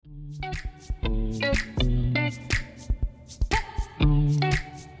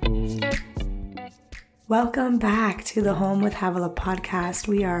Welcome back to the Home with Havilah podcast.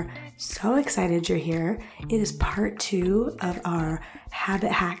 We are so excited you're here. It is part 2 of our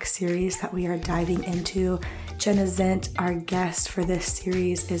habit hack series that we are diving into. Jenna Zint, our guest for this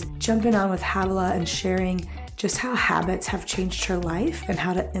series, is jumping on with Havilah and sharing just how habits have changed her life and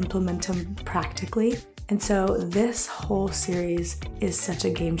how to implement them practically. And so this whole series is such a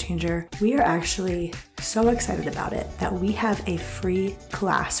game changer. We are actually so excited about it that we have a free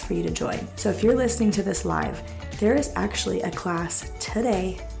class for you to join. So if you're listening to this live, there is actually a class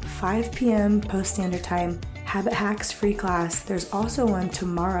today, 5 p.m. Post Standard Time, Habit Hacks free class. There's also one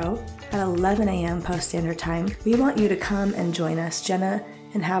tomorrow at 11 a.m. Post Standard Time. We want you to come and join us. Jenna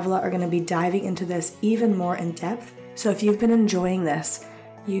and Havilah are going to be diving into this even more in depth. So if you've been enjoying this,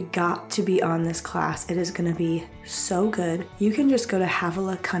 you got to be on this class. It is going to be so good. You can just go to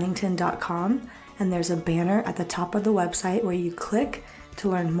havilahcunnington.com and there's a banner at the top of the website where you click to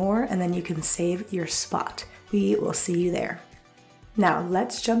learn more and then you can save your spot. We will see you there. Now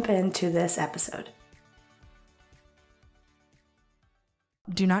let's jump into this episode.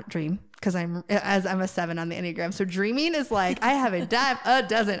 Do not dream, because I'm a 7 on the Enneagram. So dreaming is like, I have a dime a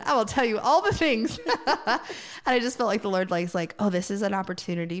dozen. I will tell you all the things. And I just felt like the Lord like, oh, this is an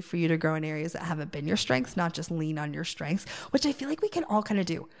opportunity for you to grow in areas that haven't been your strengths, not just lean on your strengths, which I feel like we can all kind of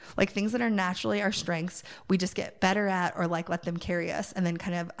do. Like things that are naturally our strengths, we just get better at or like let them carry us. And then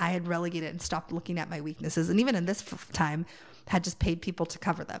kind of I had relegated and stopped looking at my weaknesses. And even in this time, had just paid people to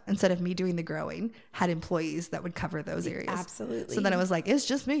cover them. Instead of me doing the growing, had employees that would cover those areas. Absolutely. So then it was like, it's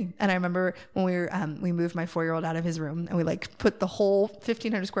just me. And I remember when we moved my 4-year-old out of his room and we like put the whole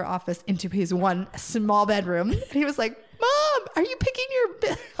 1,500 square office into his one small bedroom. And he was like, Mom, are you picking your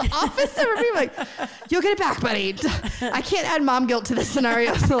office over me? I'm like, you'll get it back, buddy. I can't add mom guilt to this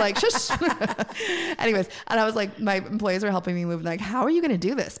scenario. So like, shush. Anyways, and I was like, my employees were helping me move. Like, how are you going to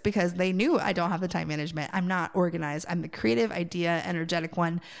do this? Because they knew I don't have the time management. I'm not organized. I'm the creative idea, energetic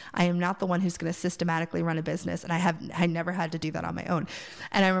one. I am not the one who's going to systematically run a business. And I never had to do that on my own.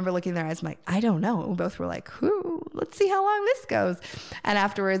 And I remember looking in their eyes, I'm like, I don't know. And we both were like, let's see how long this goes. And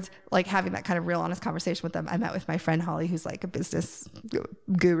afterwards, like having that kind of real honest conversation with them, I met with my friend Holly, who's like a business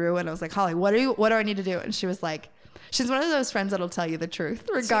guru. And I was like, Holly, what do I need to do? And she was like, she's one of those friends that'll tell you the truth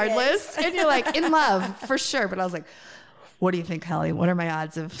regardless. And you're like, in love for sure. But I was like, what do you think, Holly? What are my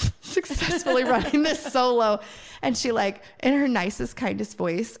odds of successfully running this solo? And she like, in her nicest, kindest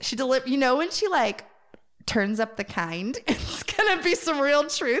voice, she when she like turns up the kind, it's gonna be some real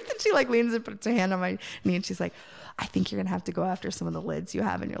truth. And she like leans and puts her hand on my knee and she's like, I think you're going to have to go after some of the lids you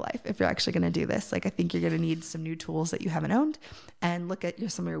have in your life if you're actually going to do this. Like, I think you're going to need some new tools that you haven't owned and look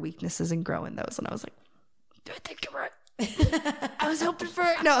at some of your weaknesses and grow in those. And I was like, do I think you're right? I was hoping for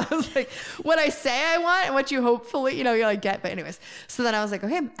it. No, I was like, what I say I want and what you hopefully, you're like, get. But anyways, so then I was like,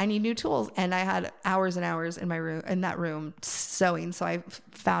 okay, I need new tools. And I had hours and hours in that room sewing. So I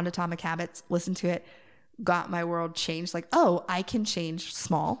found Atomic Habits, listened to it, got my world changed. Like, oh, I can change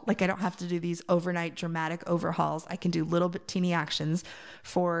small. Like I don't have to do these overnight dramatic overhauls. I can do little bit teeny actions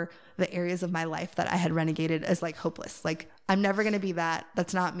for the areas of my life that I had renegated as like hopeless. Like I'm never going to be that.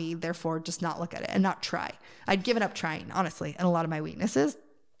 That's not me. Therefore, just not look at it and not try. I'd given up trying, honestly, and a lot of my weaknesses.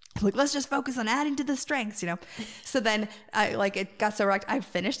 Like, let's just focus on adding to the strengths, So then it got so wrecked. I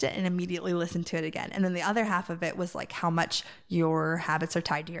finished it and immediately listened to it again. And then the other half of it was like how much your habits are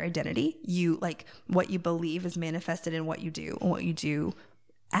tied to your identity. You like what you believe is manifested in what you do, and what you do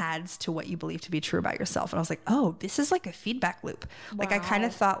adds to what you believe to be true about yourself. And I was like, oh, this is like a feedback loop. Wow. Like I kind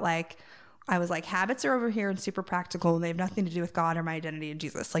of thought I was like, habits are over here and super practical and they have nothing to do with God or my identity in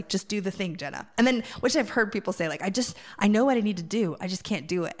Jesus. Like, just do the thing, Jenna. And then, which I've heard people say, like, I know what I need to do. I just can't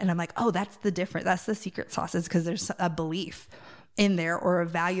do it. And I'm like, oh, that's the difference. That's the secret sauce, is because there's a belief in there or a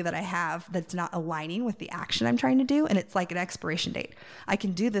value that I have that's not aligning with the action I'm trying to do. And it's like an expiration date. I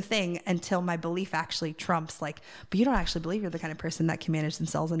can do the thing until my belief actually trumps but you don't actually believe you're the kind of person that can manage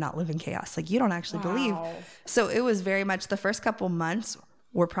themselves and not live in chaos. Like you don't actually believe. So it was very much the first couple months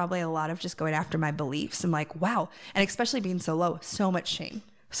were probably a lot of just going after my beliefs and like, wow. And especially being so low, so much shame.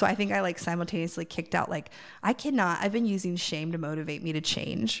 So I think I simultaneously kicked out, I've been using shame to motivate me to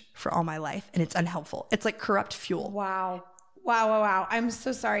change for all my life. And it's unhelpful. It's like corrupt fuel. Wow. I'm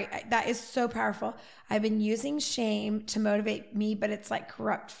so sorry. That is so powerful. I've been using shame to motivate me, but it's like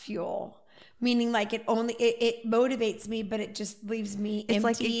corrupt fuel. Meaning it motivates me, but it just leaves me empty. It's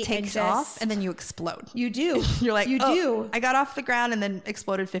like it takes off and then you explode. You do. You're like, do. I got off the ground and then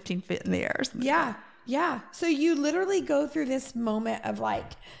exploded 15 feet in the air. Yeah. So you literally go through this moment of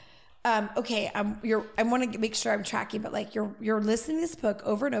okay, I want to make sure I'm tracking, but like you're listening to this book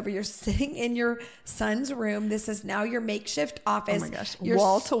over and over. You're sitting in your son's room. This is now your makeshift office. Oh my gosh. You're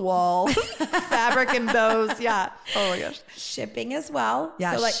wall to wall, fabric and bows. Yeah. Oh my gosh. shipping as well.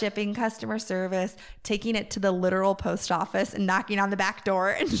 Yeah. So like, shipping, customer service, taking it to the literal post office and knocking on the back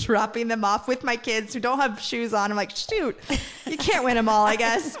door and dropping them off with my kids who don't have shoes on. I'm like, shoot, you can't win them all, I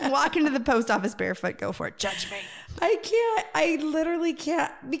guess. Walk into the post office barefoot. Go for it. Judge me. I can't. I literally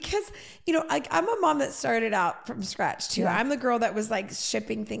can't because, I'm a mom that started out from scratch too. Yeah. I'm the girl that was like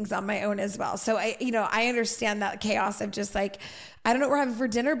shipping things on my own as well. So I understand that chaos of just like, I don't know what we're having for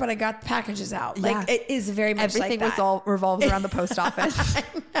dinner, but I got the packages out. Like it is very much everything like that. was all revolves around the post office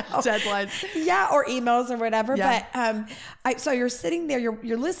deadlines. Yeah, or emails or whatever. Yeah. But so you're sitting there,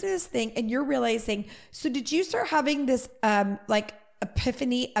 you're listening to this thing, and you're realizing. So did you start having this like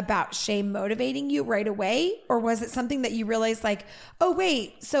epiphany about shame motivating you right away, or was it something that you realized like, oh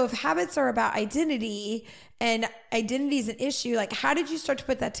wait, so if habits are about identity and identity is an issue, like how did you start to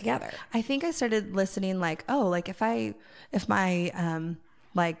put that together? I think I started listening like, oh, like if my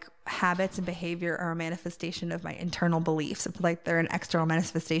like habits and behavior are a manifestation of my internal beliefs, if like they're an external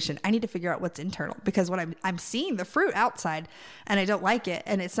manifestation, I need to figure out what's internal, because what I'm seeing the fruit outside and I don't like it.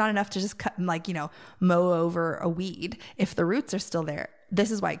 And it's not enough to just cut, like, mow over a weed. If the roots are still there,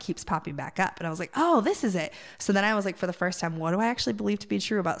 this is why it keeps popping back up. And I was like, oh, this is it. So then I was like, for the first time, what do I actually believe to be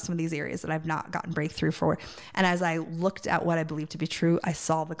true about some of these areas that I've not gotten breakthrough for? And as I looked at what I believe to be true, I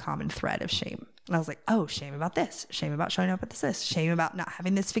saw the common thread of shame. And I was like, oh, shame about this, shame about showing up at this, shame about not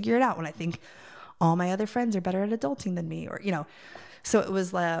having this figured out when I think all my other friends are better at adulting than me, or, so it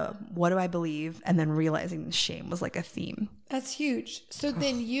was what do I believe? And then realizing shame was like a theme. That's huge. So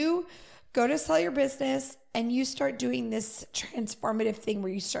then you go to sell your business and you start doing this transformative thing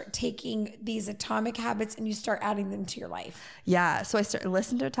where you start taking these atomic habits and you start adding them to your life. Yeah. So I started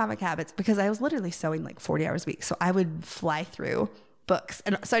listening to Atomic Habits because I was literally sewing like 40 hours a week. So I would fly through books.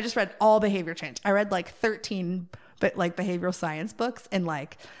 And so I just read all behavior change. I read like 13 like behavioral science books in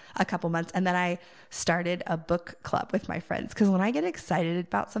like a couple months. And then I started a book club with my friends. Cause when I get excited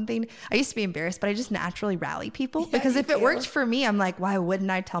about something, I used to be embarrassed, but I just naturally rally people, because if it worked for me, I'm like, why wouldn't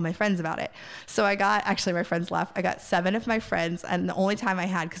I tell my friends about it? So actually my friends laugh. I got 7 of my friends, and the only time I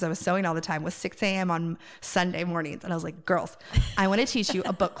had, cause I was sewing all the time, was 6 a.m. on Sunday mornings. And I was like, girls, I want to teach you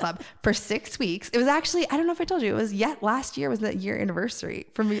a book club for 6 weeks. It was actually, I don't know if I told you, it was last year was the year anniversary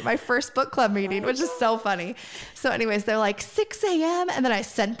for me, my first book club meeting, which is so funny. So anyways, they're like 6 a.m. And then I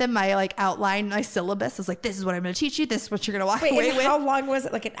sent them my like outline, my syllabus. I was like, this is what I'm going to teach you. This is what you're going to walk away with. How long was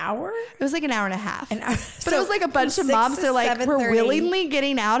it? Like an hour? It was like an hour and a half. But So it was like a bunch of moms. They're like, we're willingly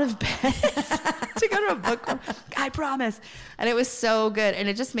getting out of bed to go to a book club. I promise. And it was so good. And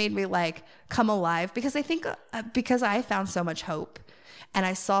it just made me like come alive, because I think because I found so much hope and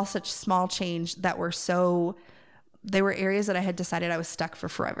I saw such small change that they were areas that I had decided I was stuck for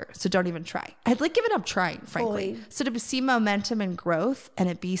forever. So don't even try. I had like given up trying, frankly. Fully. So to see momentum and growth, and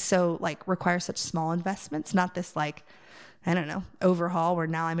it be so like require such small investments, not this like, I don't know, overhaul where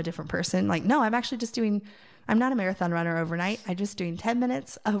now I'm a different person. Like, no, I'm actually just I'm not a marathon runner overnight. I'm just doing 10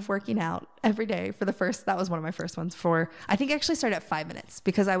 minutes of working out every day that was one of my first ones I think I actually started at 5 minutes,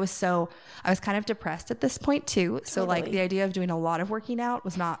 because I was kind of depressed at this point too. So like the idea of doing a lot of working out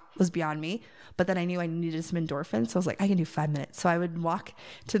was beyond me. But then I knew I needed some endorphins. So I was like, I can do 5 minutes. So I would walk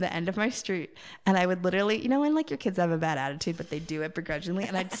to the end of my street, and I would literally, when like your kids have a bad attitude, but they do it begrudgingly,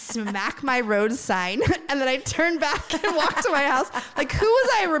 and I'd smack my road sign, and then I'd turn back and walk to my house. Like, who was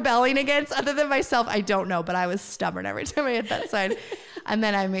I rebelling against other than myself? I don't know, but I was stubborn every time I hit that sign. And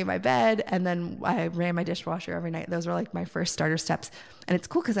then I made my bed, and then I ran my dishwasher every night. Those were like my first starter steps. And it's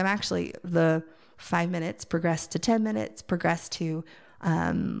cool because I'm actually the 5 minutes progressed to 10 minutes, progressed to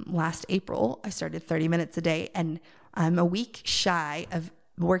last April, I started 30 minutes a day, and I'm a week shy of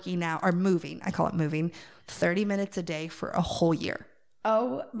working out or moving. I call it moving 30 minutes a day for a whole year.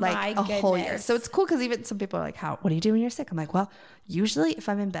 Oh my goodness. Whole year. So it's cool because even some people are like, what do you do when you're sick? I'm like, well, usually if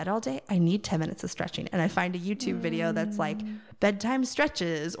I'm in bed all day, I need 10 minutes of stretching. And I find a YouTube video that's like bedtime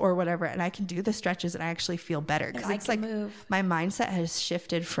stretches or whatever. And I can do the stretches and I actually feel better. Because it's like my mindset has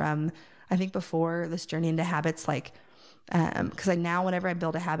shifted from, I think before this journey into habits, like, because now whenever I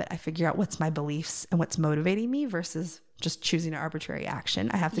build a habit, I figure out what's my beliefs and what's motivating me versus just choosing an arbitrary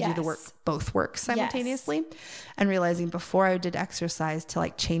action. I have to do the work, both work simultaneously, and realizing before I did exercise to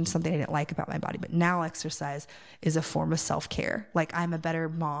like change something I didn't like about my body, but now exercise is a form of self-care. Like, I'm a better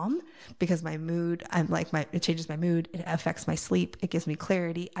mom because my mood, it changes my mood. It affects my sleep. It gives me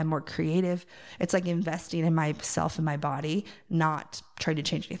clarity. I'm more creative. It's like investing in myself and my body, not trying to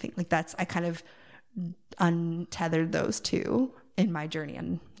change anything. Like I kind of untethered those two in my journey.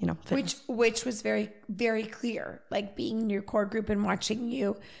 And fitness. Which was very, very clear. Like being in your core group and watching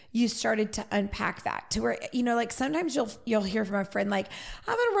you started to unpack that to where, like sometimes you'll hear from a friend, like,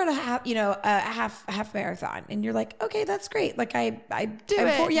 I'm going to run a half marathon. And you're like, okay, that's great. Like I do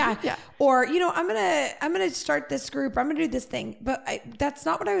it. Yeah. Or, I'm going to start this group. I'm going to do this thing. But that's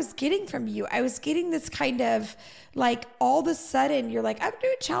not what I was getting from you. I was getting this kind of like, all of a sudden you're like, I'm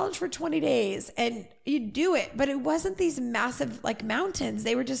doing a challenge for 20 days and you do it. But it wasn't these massive like mountains.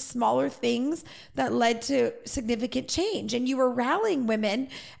 They were just smaller things that led to significant change. And you were rallying women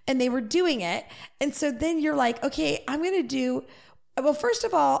and they were doing it. And so then you're like, okay, I'm going to do, well, first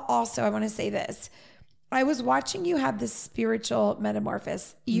of all, also I want to say this. I was watching you have this spiritual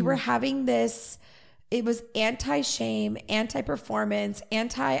metamorphosis. You were having this, it was anti-shame, anti-performance,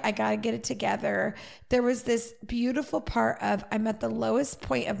 I gotta get it together. There was this beautiful part of, I'm at the lowest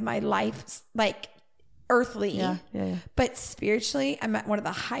point of my life, like earthly, but spiritually, I'm at one of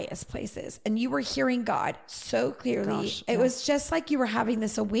the highest places. And you were hearing God so clearly. It was just like you were having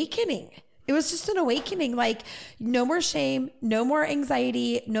this awakening. It was just an awakening, like no more shame, no more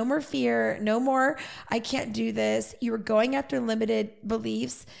anxiety, no more fear, no more, I can't do this. You were going after limited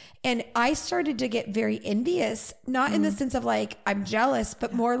beliefs. And I started to get very envious, not in the sense of like, I'm jealous,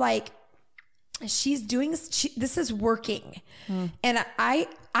 but more like this is working. And I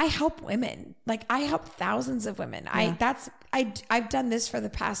help women. Like I help thousands of women. I've done this for the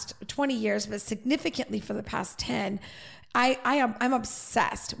past 20 years, but significantly for the past 10. I'm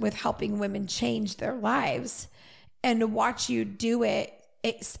obsessed with helping women change their lives, and to watch you do it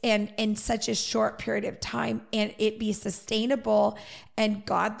and in such a short period of time, and it be sustainable and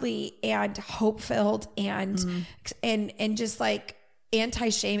godly and hope-filled and just like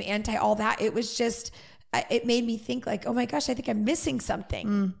anti-shame, anti all that. It was just, it made me think like, oh my gosh, I think I'm missing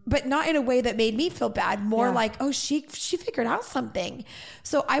something, but not in a way that made me feel bad. More like, oh, she figured out something.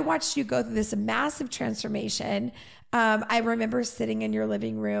 So I watched you go through this massive transformation. I remember sitting in your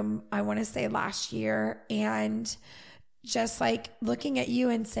living room, I want to say last year, and just like looking at you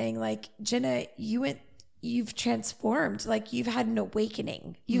and saying like, Jenna, you've transformed. Like you've had an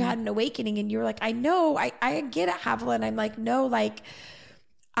awakening. You had an awakening, and you're like, I know, I get it, Havilah. And I'm like, no, like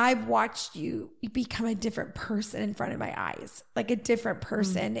I've watched you become a different person in front of my eyes, like a different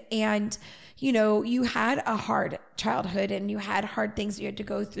person. And you had a hard childhood and you had hard things you had to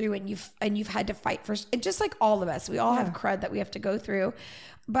go through, and you've had to fight for, and just like all of us, we all have crud that we have to go through.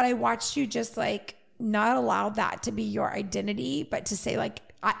 But I watched you just like not allow that to be your identity, but to say like,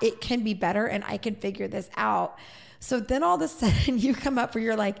 it can be better and I can figure this out. So then all of a sudden you come up where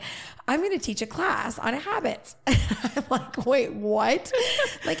you're like, I'm going to teach a class on habits. I'm like, wait, what?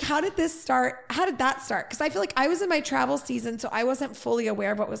 Like, how did this start? How did that start? Because I feel like I was in my travel season, so I wasn't fully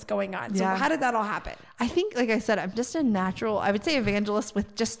aware of what was going on. So how did that all happen? I think, like I said, I'm just a natural, I would say evangelist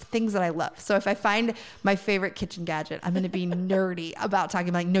with just things that I love. So if I find my favorite kitchen gadget, I'm going to be nerdy about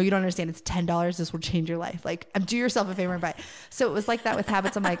talking like, no, you don't understand. It's $10. This will change your life. Like, do yourself a favor and buy it. So it was like that with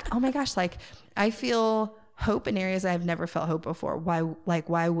habits. I'm like, oh my gosh, like I feel hope in areas I've never felt hope before.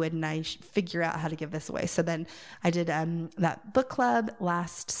 Why wouldn't I figure out how to give this away? So then I did that book club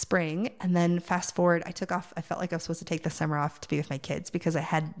last spring, and then fast forward, I took off. I felt like I was supposed to take the summer off to be with my kids because I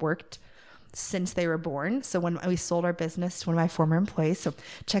had worked since they were born. So when we sold our business to one of my former employees, so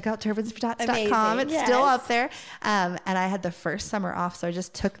check out turbansfordots.com. It's still up there. And I had the first summer off. So I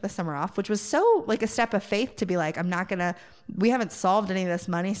just took the summer off, which was so like a step of faith to be like, we haven't solved any of this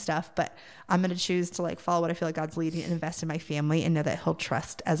money stuff, but I'm going to choose to like follow what I feel like God's leading and invest in my family and know that he'll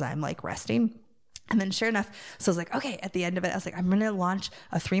trust as I'm like resting. And then sure enough, so I was like, okay, at the end of it, I was like, I'm going to launch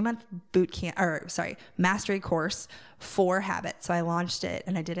a 3-month mastery course for habits. So I launched it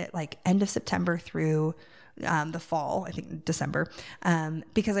and I did it like end of September through the fall, I think December,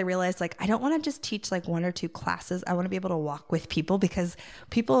 because I realized like, I don't want to just teach like 1 or 2 classes. I want to be able to walk with people, because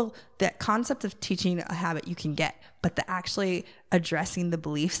that concept of teaching a habit you can get, but the actually addressing the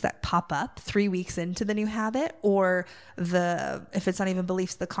beliefs that pop up 3 weeks into the new habit, or if it's not even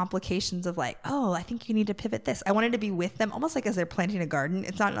beliefs, the complications of like, oh, I think you need to pivot this. I wanted to be with them almost like as they're planting a garden.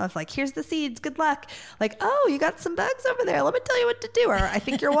 It's not enough like, here's the seeds, good luck. Like, oh, you got some bugs over there. Let me tell you what to do. Or I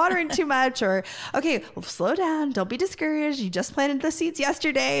think you're watering too much. Or, okay, well, slow down. Don't be discouraged. You just planted the seeds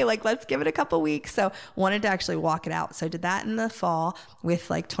yesterday. Like, let's give it a couple weeks. So wanted to actually walk it out. So I did that in the fall with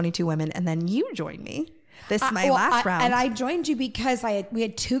like 22 women. And then you joined me. last round. And I joined you because we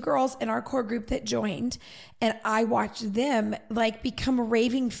had 2 girls in our core group that joined, and I watched them like become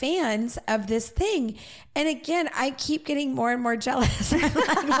raving fans of this thing. And again, I keep getting more and more jealous. I'm like,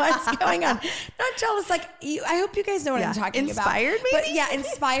 what's going on? Not jealous. Like, I hope you guys know what I'm talking inspired, about. maybe? But yeah,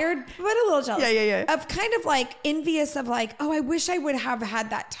 inspired, but a little jealous. Yeah. Of kind of like envious of like, oh, I wish I would have had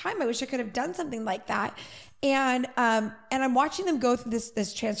that time. I wish I could have done something like that. And I'm watching them go through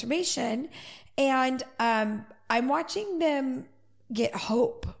this transformation, and I'm watching them get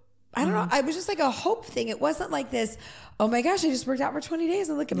hope. I don't know. I was just like a hope thing. It wasn't like this, oh my gosh, I just worked out for 20 days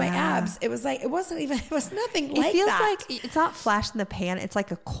and look at my abs. It was like, it was nothing like that. It feels like it's not flash in the pan. It's like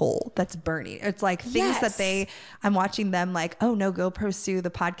a coal that's burning. It's like things that I'm watching them like, oh no, go pursue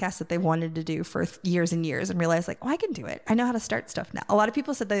the podcast that they wanted to do for years and years and realize like, oh, I can do it. I know how to start stuff now. A lot of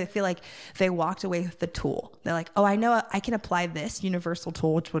people said they feel like they walked away with the tool. They're like, oh, I know I can apply this universal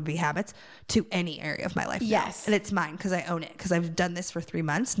tool, which would be habits, to any area of my life. Yes. Now. And it's mine because I own it, because I've done this for 3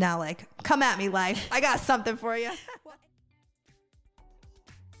 months. Now, like, come at me, life. I got something for you.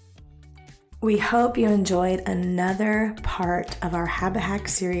 We hope you enjoyed another part of our Habit Hack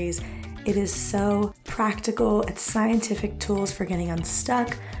series. It is so practical. It's scientific tools for getting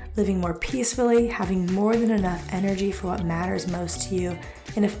unstuck, living more peacefully, having more than enough energy for what matters most to you.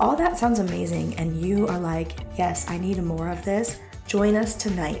 And if all that sounds amazing and you are like, yes, I need more of this, join us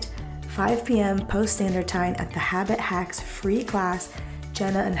tonight, 5 p.m. Post Standard Time at the Habit Hacks free class.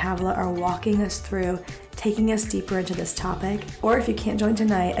 Jenna and Havila are walking us through, taking us deeper into this topic. Or if you can't join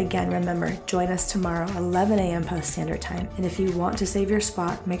tonight, again, remember, join us tomorrow, 11 a.m. Post Standard Time. And if you want to save your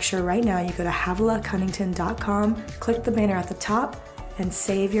spot, make sure right now you go to havilacunnington.com, click the banner at the top, and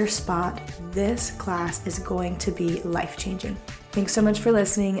save your spot. This class is going to be life-changing. Thanks so much for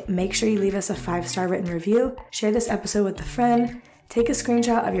listening. Make sure you leave us a 5-star written review, share this episode with a friend, take a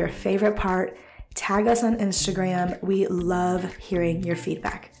screenshot of your favorite part, tag us on Instagram. We love hearing your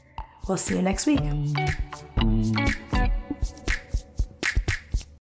feedback. We'll see you next week.